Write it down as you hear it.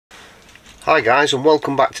Hi guys, and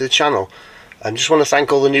welcome back to the channel. I just want to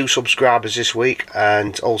thank all the new subscribers this week,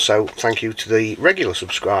 and also thank you to the regular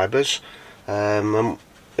subscribers.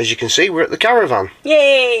 As you can see, we're at the Caravan.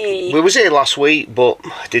 Yay! We was here last week but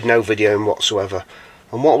did no videoing whatsoever.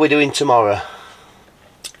 And what are we doing tomorrow?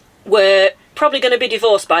 We're probably going to be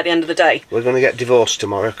divorced by the end of the day. We're going to get divorced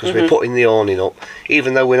tomorrow because we're putting the awning up,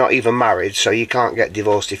 even though we're not even married, so you can't get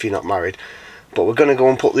divorced if you're not married. But we're going to go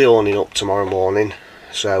and put the awning up tomorrow morning.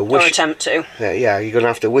 So or attempt to. Yeah, you're going to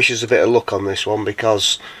have to wish us a bit of luck on this one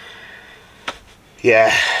because,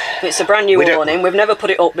 yeah, it's a brand new awning. We've never put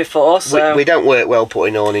it up before, so we don't work well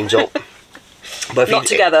putting awnings up. But not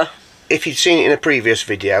together. If you'd seen it in a previous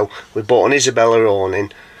video, we bought an Isabella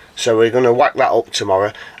awning, so we're going to whack that up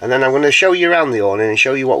tomorrow, and then I'm going to show you around the awning and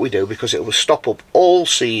show you what we do, because it will stop up all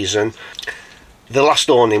season. The last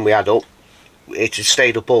awning we had up, it had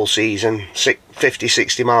stayed up all season,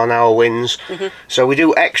 50-60 mile an hour winds. So we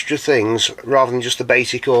do extra things rather than just the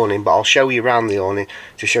basic awning, but I'll show you around the awning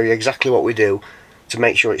to show you exactly what we do to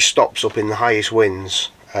make sure it stops up in the highest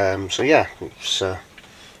winds. So yeah, it's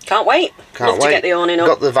can't wait. Love to get the awning up.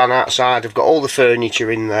 Got the van outside, I've got all the furniture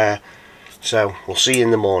in there, so we'll see you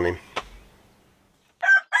in the morning.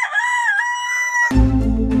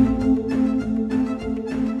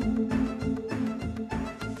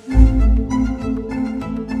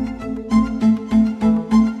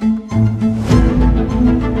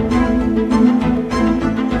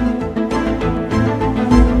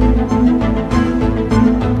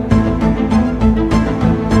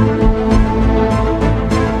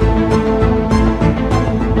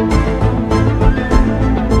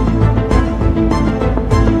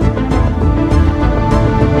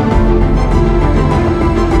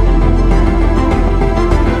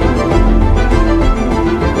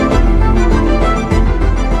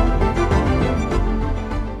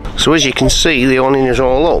 So as you can see, the awning is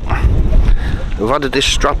all up. We've added this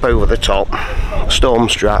strap over the top, storm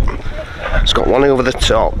strap. It's got one over the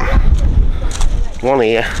top, one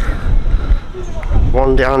here,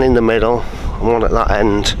 one down in the middle, and one at that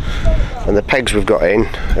end. And the pegs we've got in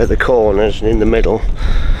at the corners and in the middle,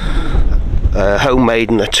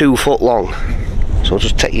 homemade and they're 2 foot long. So I'll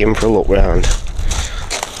just take you in for a look round.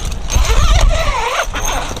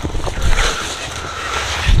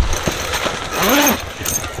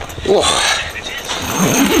 Oh,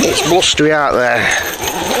 it's blustery out there.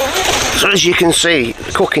 So as you can see,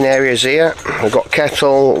 the cooking area's here. We've got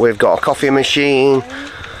kettle, we've got a coffee machine,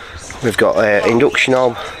 we've got an induction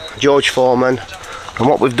hob, George Foreman, and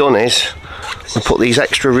what we've done is we put these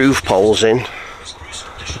extra roof poles in,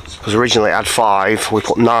 because originally it had 5, we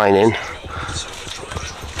put 9 in.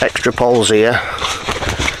 Extra poles here,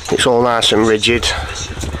 it's all nice and rigid.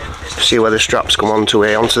 See where the straps come onto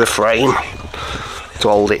here, onto the frame, to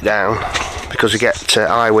hold it down, because we get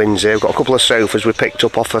high winds here. We've got a couple of sofas we picked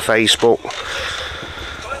up off of Facebook,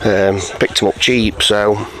 picked them up cheap,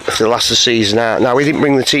 so if they last the season out. Now we didn't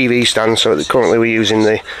bring the TV stand, so currently we're using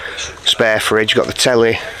the spare fridge. Got the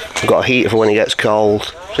telly, we've got a heater for when it gets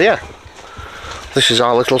cold. So yeah, this is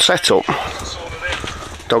our little setup.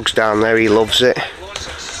 Dog's down there, he loves it.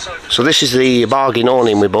 So this is the bargain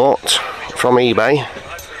awning we bought from eBay.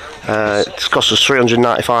 It's cost us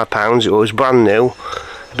 £395. It was brand new.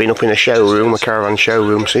 It's been up in a showroom, a Caravan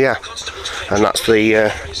showroom. So yeah, and that's the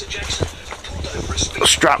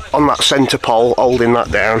strap on that centre pole holding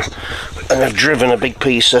that down, and I've driven a big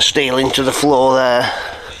piece of steel into the floor there.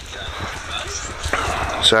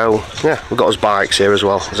 So yeah, we've got his bikes here as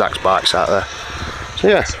well, Zach's bikes out there. So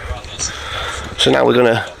yeah, so now we're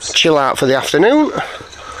gonna chill out for the afternoon,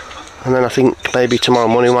 and then I think maybe tomorrow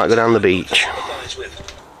morning we might go down the beach.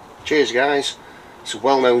 Cheers guys. It's a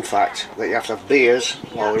well-known fact that you have to have beers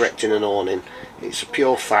while erecting an awning. It's a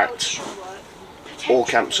pure fact. All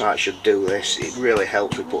campsites should do this. It really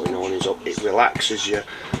helps with putting awnings up. It relaxes you.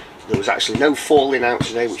 There was actually no falling out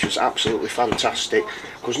today, which was absolutely fantastic,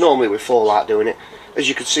 because normally we fall out doing it. As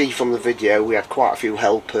you could see from the video, we had quite a few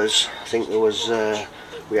helpers. I think there was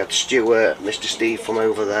we had Stuart, Mr. Steve from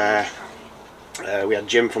over there, we had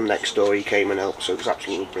Jim from next door, he came and helped, so it was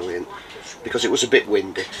absolutely brilliant, because it was a bit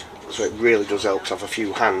windy. So it really does help to have a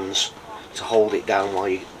few hands to hold it down while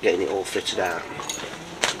you're getting it all fitted out.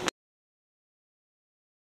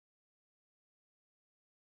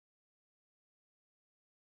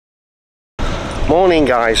 Morning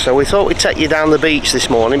guys, so we thought we'd take you down the beach this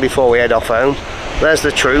morning before we head off home. There's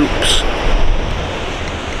the troops.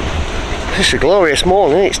 It's a glorious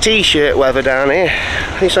morning. It's t-shirt weather down here.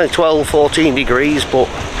 It's only 12-14 degrees, but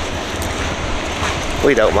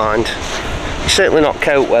we don't mind. It's certainly not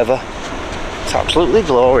coat weather. It's absolutely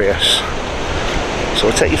glorious. So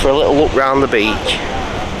we'll take you for a little look round the beach.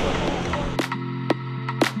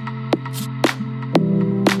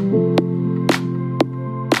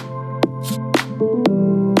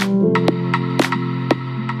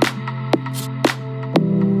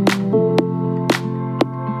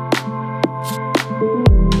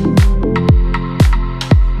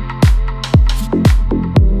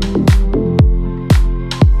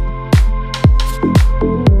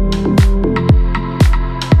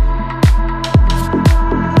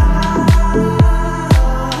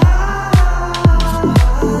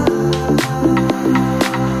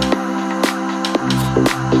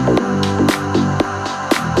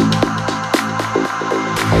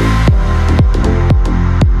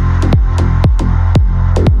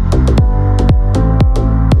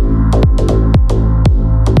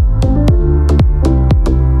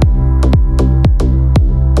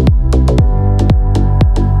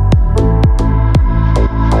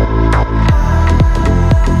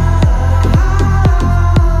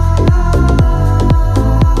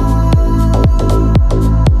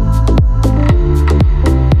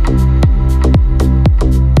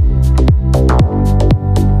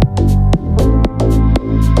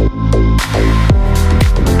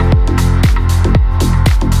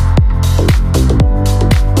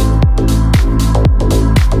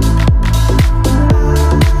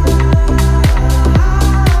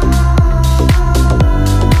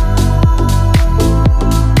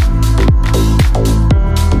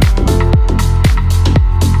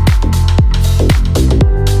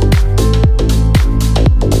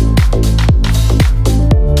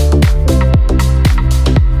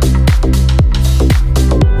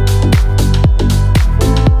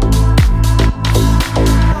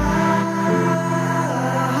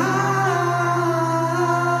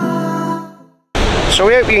 So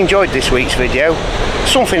we hope you enjoyed this week's video.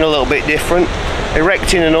 Something a little bit different,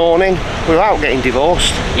 erecting an awning without getting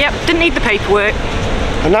divorced. Yep, didn't need the paperwork.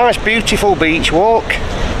 A nice beautiful beach walk.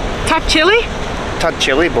 Tad chilly? Tad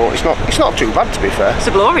chilly, but it's not too bad, to be fair. It's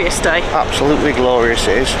a glorious day. Absolutely glorious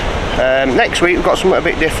it is. Next week we've got something a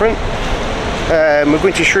bit different. We're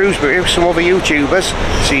going to Shrewsbury with some other YouTubers,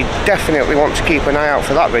 so you definitely want to keep an eye out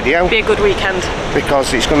for that video. Be a good weekend.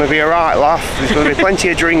 Because it's going to be a right laugh, there's going to be plenty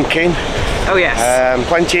of drinking. Oh yes.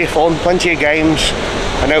 Plenty of fun, plenty of games,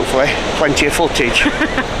 and hopefully plenty of footage.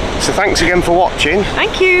 So thanks again for watching.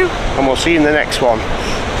 Thank you. And we'll see you in the next one.